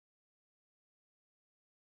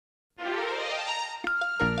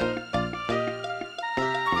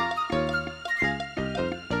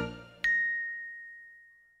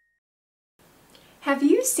Have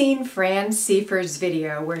you seen Fran Seifer's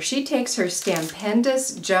video where she takes her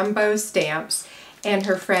Stampendous jumbo stamps and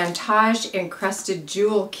her Fran-tage encrusted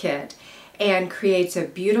jewel kit and creates a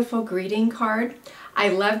beautiful greeting card? I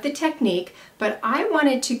love the technique, but I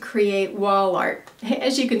wanted to create wall art.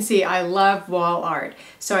 As you can see, I love wall art.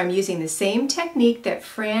 So I'm using the same technique that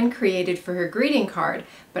Fran created for her greeting card,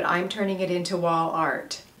 but I'm turning it into wall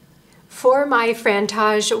art. For my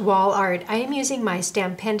Fran-tage wall art, I am using my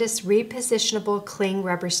Stampendous Repositionable Cling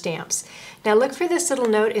rubber stamps. Now look for this little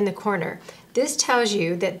note in the corner. This tells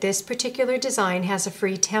you that this particular design has a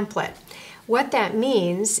free template. What that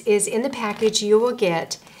means is in the package you will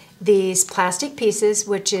get these plastic pieces,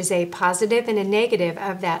 which is a positive and a negative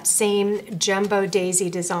of that same jumbo daisy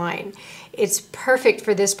design. It's perfect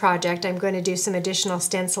for this project. I'm going to do some additional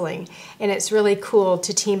stenciling, and it's really cool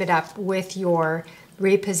to team it up with your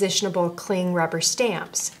repositionable cling rubber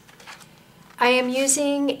stamps. I am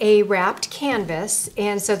using a wrapped canvas,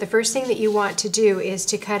 and so the first thing that you want to do is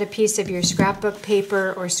to cut a piece of your scrapbook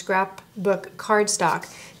paper or scrapbook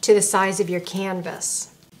cardstock to the size of your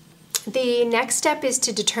canvas. The next step is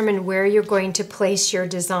to determine where you're going to place your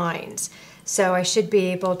designs. So I should be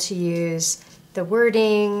able to use the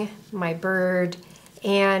wording, my bird,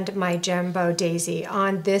 and my jumbo daisy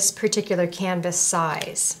on this particular canvas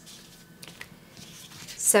size.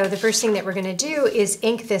 So the first thing that we're going to do is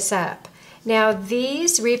ink this up. Now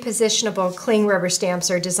these repositionable cling rubber stamps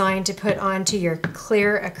are designed to put onto your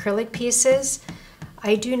clear acrylic pieces.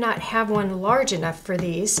 I do not have one large enough for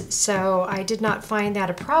these, so I did not find that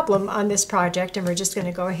a problem on this project, and we're just going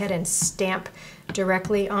to go ahead and stamp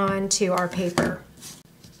directly onto our paper.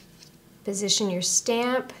 Position your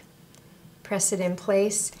stamp, press it in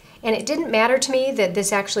place, and it didn't matter to me that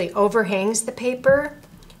this actually overhangs the paper.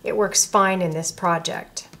 It works fine in this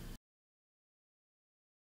project.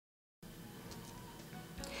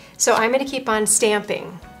 So I'm going to keep on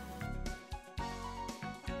stamping.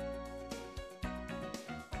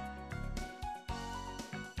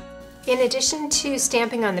 In addition to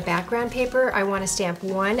stamping on the background paper, I want to stamp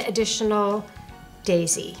one additional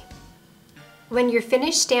daisy. When you're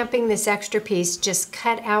finished stamping this extra piece, just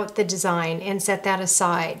cut out the design and set that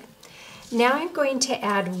aside. Now I'm going to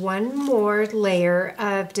add one more layer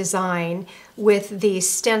of design with the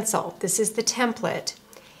stencil. This is the template,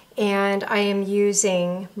 and I am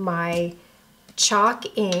using my chalk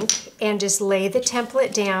ink and just lay the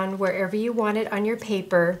template down wherever you want it on your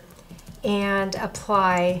paper and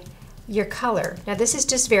apply your color. Now this is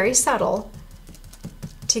just very subtle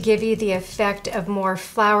to give you the effect of more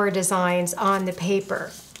flower designs on the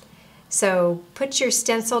paper. So put your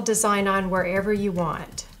stencil design on wherever you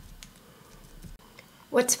want.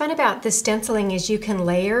 What's fun about the stenciling is you can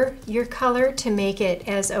layer your color to make it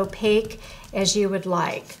as opaque as you would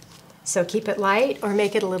like. So keep it light or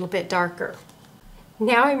make it a little bit darker.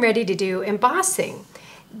 Now I'm ready to do embossing.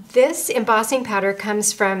 This embossing powder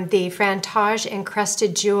comes from the Fran-tage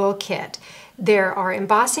Encrusted Jewel Kit. There are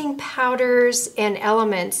embossing powders and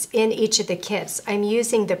elements in each of the kits. I'm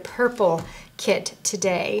using the purple kit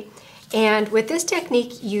today. And with this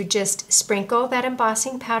technique, you just sprinkle that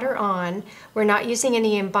embossing powder on. We're not using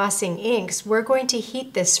any embossing inks. We're going to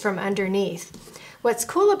heat this from underneath. What's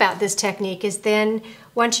cool about this technique is then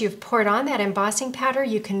once you've poured on that embossing powder,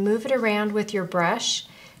 you can move it around with your brush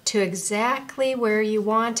to exactly where you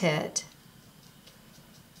want it.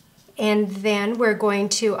 And then we're going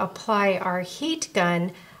to apply our heat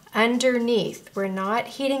gun underneath. We're not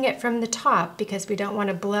heating it from the top because we don't want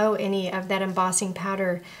to blow any of that embossing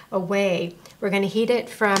powder away. We're going to heat it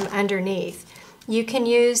from underneath. You can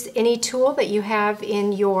use any tool that you have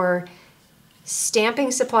in your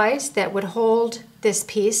stamping supplies that would hold this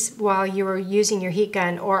piece while you are using your heat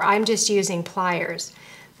gun, or I'm just using pliers.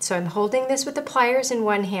 So I'm holding this with the pliers in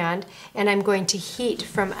one hand and I'm going to heat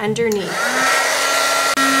from underneath.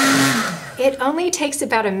 It only takes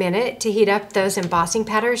about a minute to heat up those embossing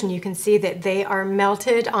powders, and you can see that they are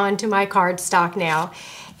melted onto my cardstock now.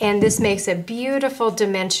 And this makes a beautiful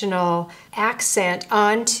dimensional accent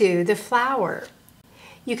onto the flower.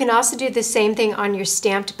 You can also do the same thing on your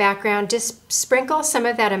stamped background. Just sprinkle some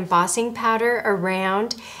of that embossing powder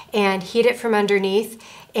around and heat it from underneath.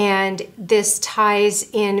 And this ties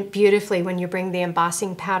in beautifully when you bring the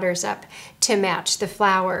embossing powders up to match the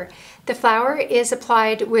flower. The flower is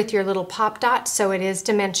applied with your little pop dot, so it is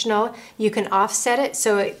dimensional. You can offset it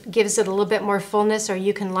so it gives it a little bit more fullness, or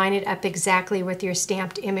you can line it up exactly with your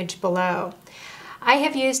stamped image below. I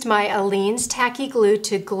have used my Aleene's tacky glue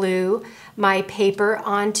to glue my paper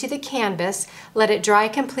onto the canvas, let it dry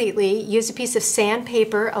completely, use a piece of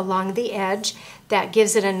sandpaper along the edge that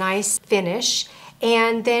gives it a nice finish,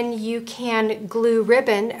 And then you can glue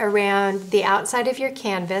ribbon around the outside of your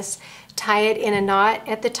canvas, tie it in a knot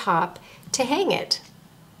at the top to hang it.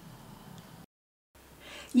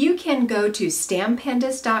 You can go to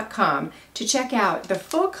Stampendous.com to check out the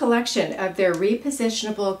full collection of their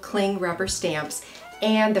repositionable cling rubber stamps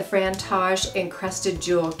and the Fran-tage encrusted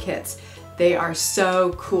jewel kits. They are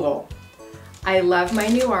so cool. I love my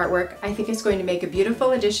new artwork. I think it's going to make a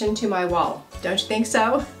beautiful addition to my wall. Don't you think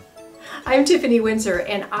so? I'm Tiffany Windsor,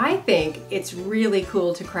 and I think it's really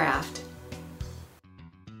cool to craft.